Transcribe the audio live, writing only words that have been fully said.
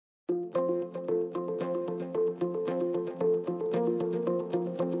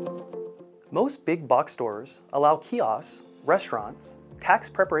Most big box stores allow kiosks, restaurants, tax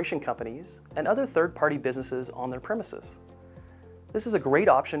preparation companies, and other third-party businesses on their premises. This is a great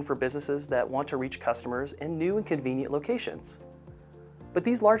option for businesses that want to reach customers in new and convenient locations. But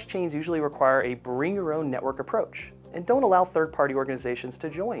these large chains usually require a bring-your-own network approach and don't allow third-party organizations to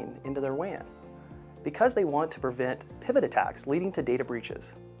join into their WAN because they want to prevent pivot attacks leading to data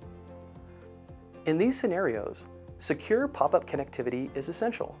breaches. In these scenarios, secure pop-up connectivity is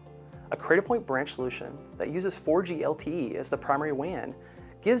essential. A Cradlepoint branch solution that uses 4G LTE as the primary WAN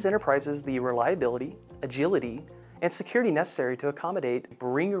gives enterprises the reliability, agility, and security necessary to accommodate a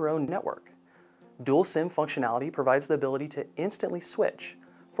bring-your-own network. Dual SIM functionality provides the ability to instantly switch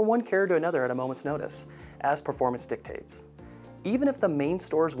from one carrier to another at a moment's notice, as performance dictates. Even if the main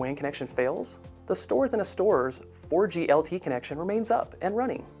store's WAN connection fails, the store within a store's 4G LTE connection remains up and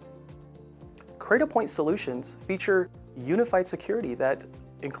running. Cradlepoint solutions feature unified security that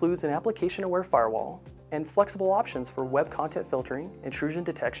includes an application-aware firewall and flexible options for web content filtering, intrusion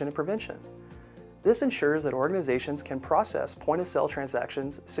detection, and prevention. This ensures that organizations can process point-of-sale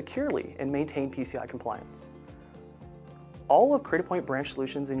transactions securely and maintain PCI compliance. All of Cradlepoint branch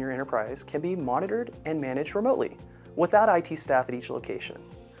solutions in your enterprise can be monitored and managed remotely without IT staff at each location.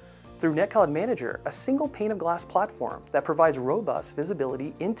 Through NetCloud Manager, a single pane of glass platform that provides robust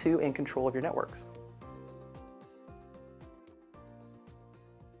visibility into and control of your networks.